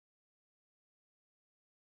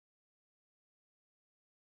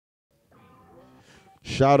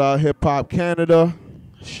Shout out Hip Hop Canada.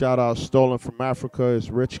 Shout out Stolen from Africa. It's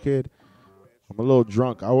Rich Kid. I'm a little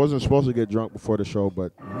drunk. I wasn't supposed to get drunk before the show,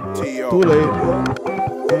 but too late.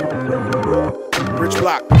 Rich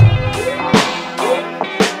Block.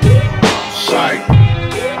 Psych.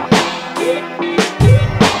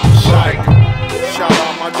 Psych. Shout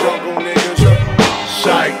out my jungle niggas.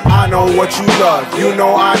 Psych. I know what you love. You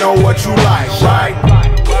know I know what you like. Psych.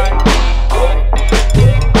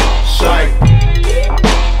 Psych.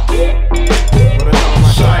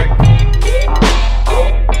 Psych.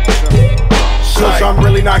 Cause I'm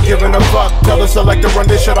really not giving a fuck. Tell the select to run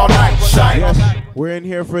this shit all night. Psych. Yes, we're in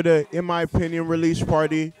here for the In My Opinion release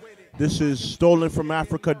party. This is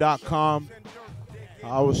stolenfromafrica.com.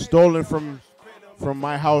 I was stolen from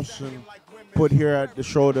my house and put here at the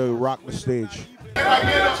show to rock the stage. Can I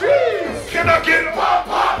get a Can I get a pop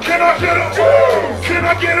pop? Can I get a Can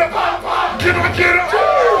I get a pop pop? Can I get a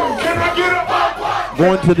Can I get a pop pop?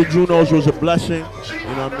 Going to the Junos was a blessing.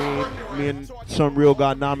 You know what I mean? Me and Some Real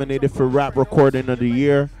got nominated for Rap Recording of the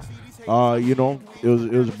Year. You know, it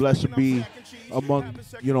was blessed to be among,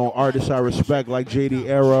 you know, artists I respect like JD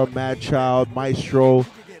Era, Mad Child, Maestro,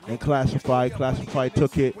 and Classified. Classified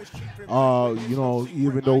took it. You know,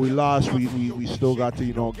 even though we lost, we still got to,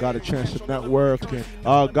 you know, got a chance to network and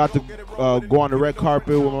got to go on the red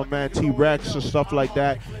carpet with my man T-Rex and stuff like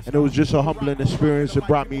that. And it was just a humbling experience. It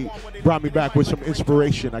brought me back with some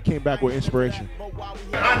inspiration. I came back with inspiration.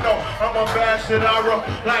 I know I'm a bastard. I roll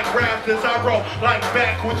like Raptors. I roll like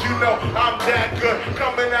backwards. You know I'm that good.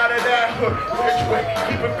 Coming out of that hood, rich way,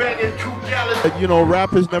 keep it banging, 2 gallons. You know,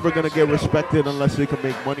 rap is never gonna get respected unless they can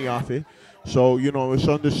make money off it. So, you know, it's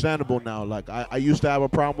understandable now. Like, I used to have a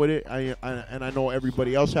problem with it, and I know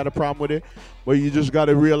everybody else had a problem with it. But you just got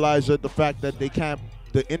to realize that the fact that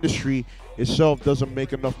the industry itself doesn't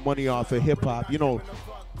make enough money off of hip-hop. You know,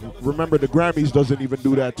 remember the Grammys doesn't even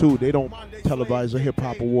do that, too. They don't televise a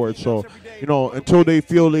hip-hop award. So, you know, until they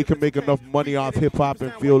feel they can make enough money off hip-hop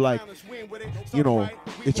and feel like, you know,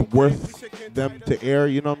 it's worth them to air,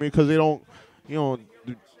 you know what I mean? Because they don't, you know,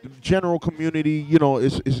 the general community, you know,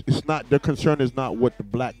 it's not, their concern is not what the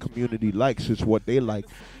black community likes, it's what they like,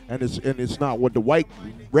 and it's not what the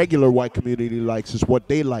regular white community likes, it's what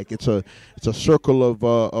they like. It's a circle of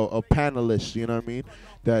panelists, you know what I mean,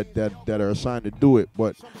 that are assigned to do it.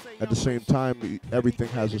 But at the same time, everything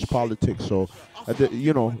has its politics. So,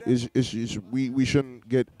 you know, we shouldn't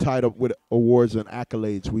get tied up with awards and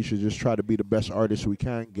accolades. We should just try to be the best artists we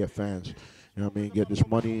can, get fans. You know what I mean? Get this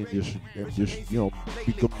money and just you know,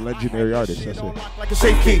 become legendary artists. That's it. Like a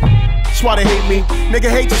safe key. That's why they hate me. Nigga,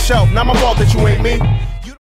 hate yourself. Not my fault that you ain't me.